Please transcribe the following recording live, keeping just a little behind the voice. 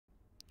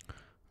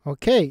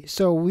Okay,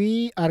 so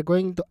we are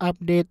going to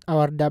update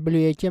our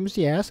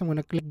WHMCS. I'm going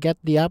to click get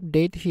the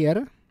update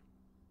here.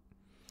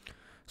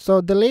 So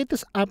the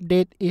latest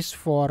update is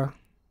for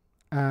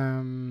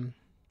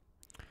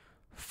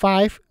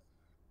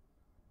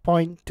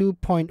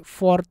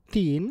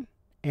 5.2.14,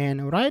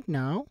 and right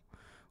now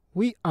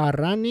we are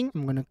running,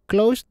 I'm going to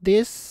close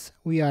this,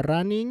 we are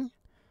running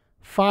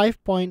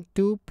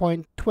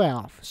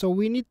 5.2.12. So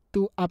we need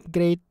to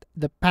upgrade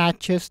the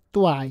patches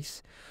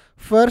twice,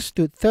 first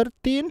to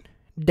 13,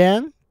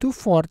 then to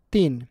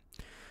 14.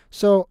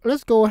 So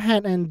let's go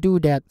ahead and do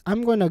that.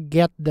 I'm gonna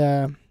get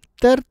the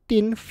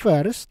 13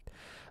 first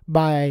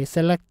by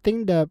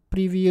selecting the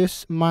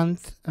previous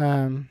month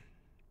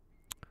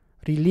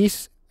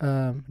release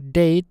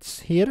dates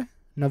here,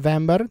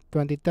 November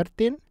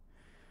 2013.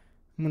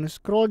 I'm gonna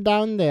scroll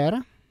down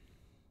there.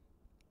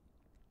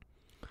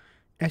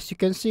 As you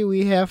can see,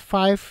 we have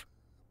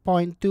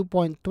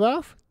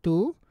 5.2.12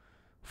 to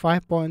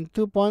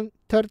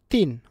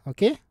 5.2.13.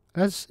 Okay,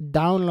 let's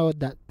download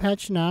that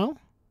patch now.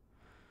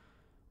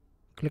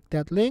 Click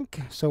that link.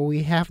 So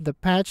we have the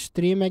patch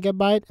 3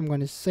 megabyte. I'm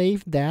going to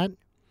save that.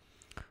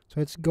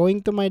 So it's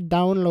going to my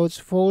downloads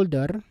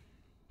folder.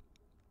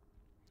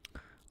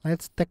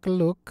 Let's take a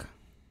look.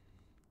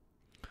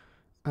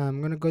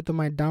 I'm going to go to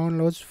my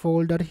downloads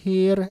folder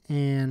here,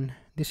 and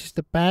this is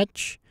the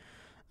patch.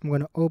 I'm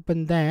going to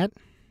open that.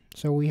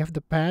 So we have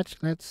the patch.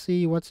 Let's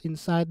see what's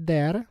inside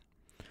there.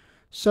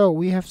 So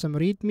we have some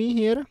readme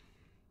here.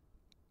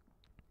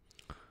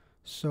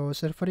 So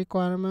server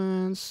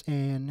requirements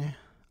and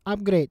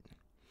upgrade.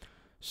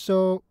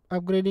 So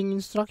upgrading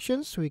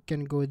instructions, we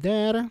can go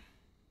there.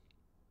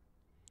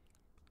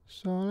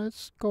 So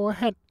let's go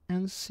ahead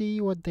and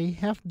see what they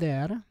have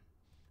there.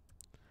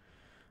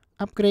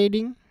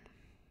 Upgrading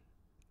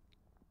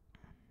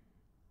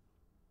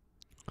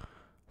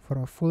for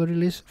a full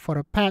release for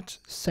a patch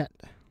set.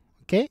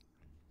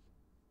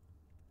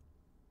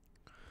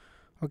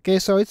 Okay,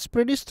 so it's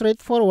pretty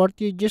straightforward.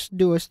 You just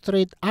do a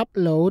straight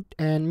upload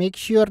and make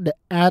sure the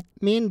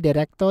admin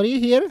directory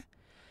here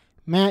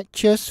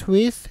matches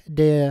with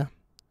the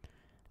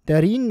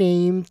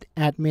renamed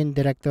admin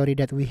directory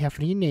that we have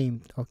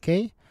renamed.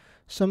 Okay,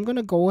 so I'm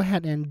gonna go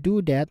ahead and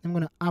do that. I'm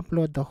gonna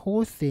upload the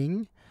whole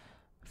thing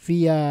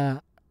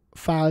via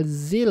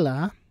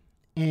FileZilla,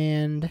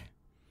 and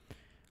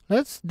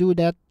let's do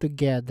that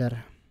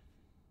together.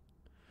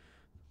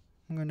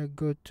 I'm gonna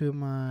go to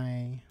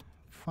my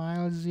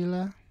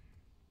FileZilla.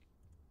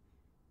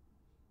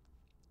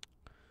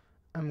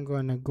 I'm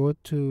gonna go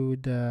to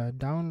the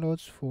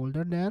downloads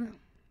folder there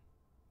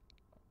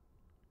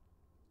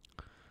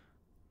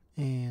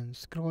and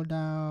scroll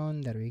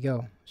down. There we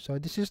go. So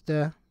this is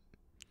the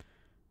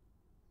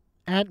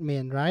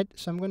admin, right?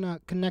 So I'm gonna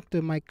connect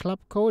to my club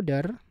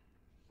coder.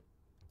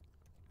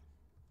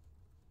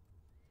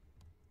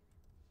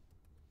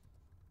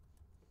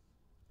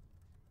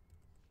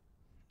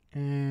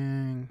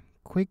 And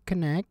quick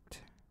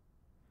connect.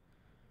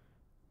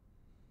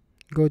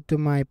 Go to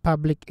my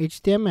public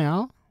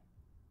HTML.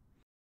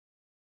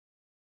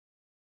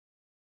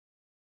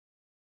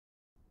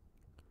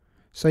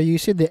 So you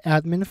see the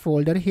admin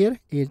folder here.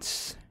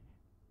 It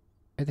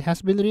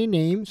has been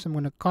renamed. So I'm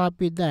gonna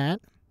copy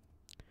that,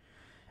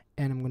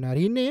 and I'm gonna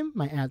rename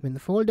my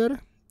admin folder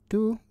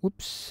to,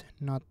 oops,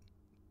 not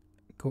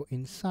go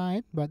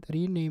inside, but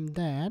rename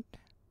that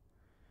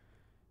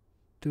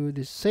to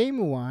the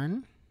same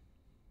one,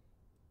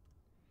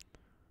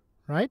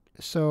 right?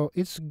 So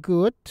it's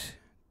good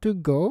to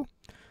go.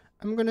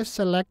 I'm gonna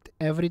select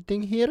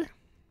everything here,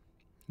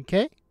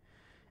 okay,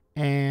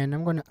 and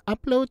I'm gonna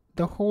upload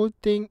the whole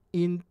thing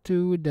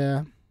into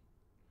the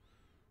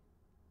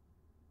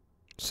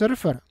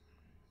server.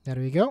 There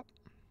we go.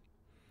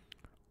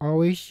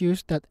 Always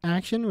use that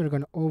action. We're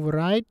gonna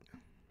override.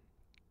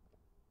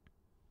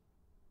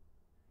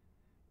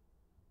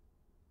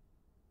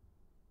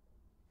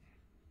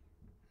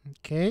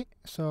 Okay,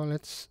 so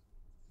let's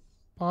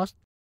pause.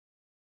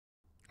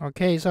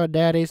 Okay, so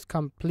that is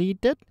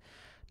completed.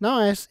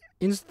 Now, as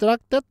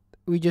instructed,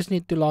 we just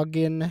need to log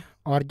in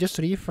or just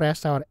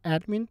refresh our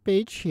admin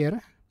page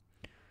here.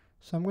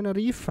 So I'm gonna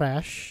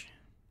refresh.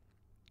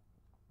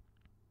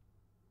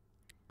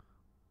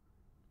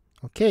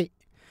 Okay,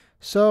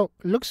 so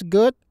looks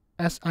good.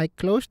 As I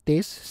close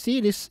this,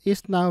 see, this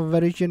is now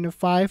version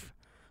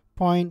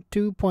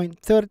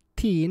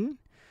 5.2.13.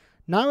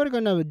 Now we're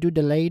gonna do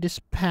the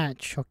latest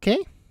patch.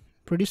 Okay,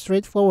 pretty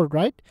straightforward,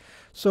 right?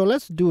 So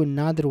let's do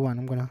another one.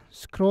 I'm gonna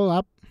scroll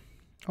up.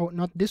 Oh,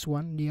 not this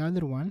one, the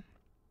other one.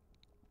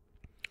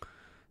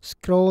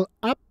 Scroll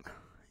up,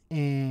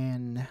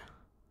 and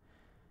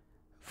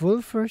full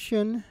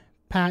version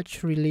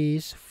patch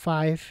release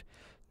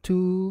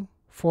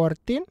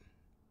 5.2.14.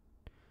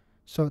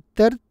 So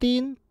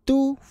 13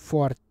 to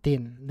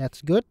 14.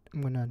 That's good.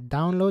 I'm gonna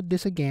download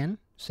this again.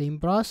 Same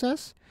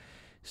process.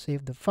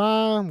 Save the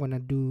file. I'm gonna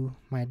do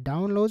my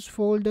downloads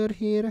folder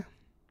here.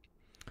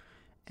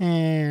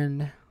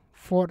 And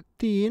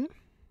 14.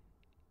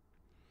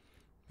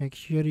 Make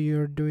sure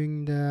you're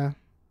doing the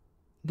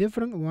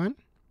different one.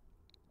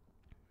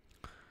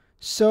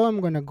 So I'm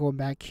gonna go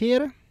back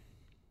here,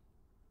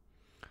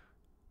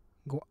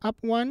 go up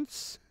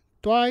once,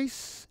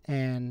 twice,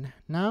 and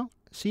now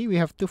see we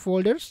have two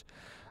folders.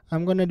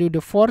 I'm gonna do the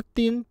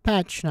 14th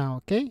patch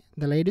now, okay?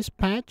 The latest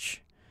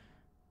patch.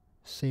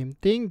 Same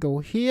thing, go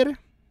here,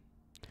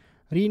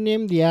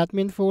 rename the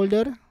admin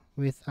folder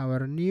with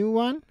our new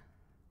one.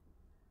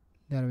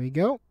 There we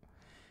go.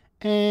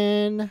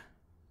 And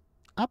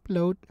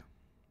upload.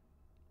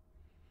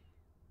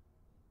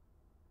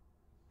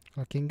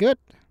 Looking good.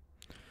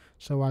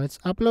 So while it's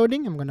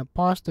uploading, I'm gonna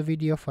pause the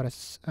video for a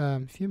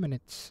few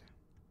minutes.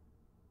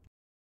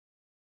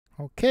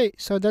 Okay,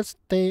 so that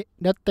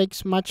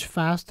takes much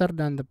faster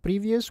than the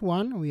previous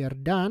one. We are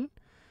done.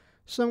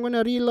 So I'm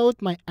gonna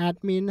reload my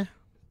admin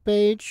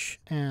page,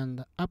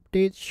 and the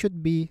update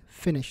should be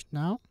finished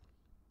now.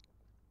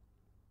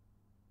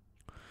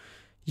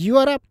 You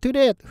are up to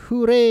date.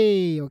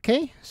 Hooray!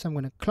 Okay, so I'm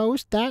gonna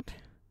close that,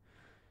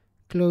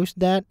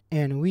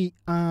 and we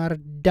are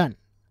done.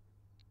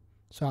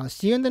 So I'll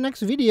see you in the next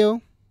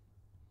video.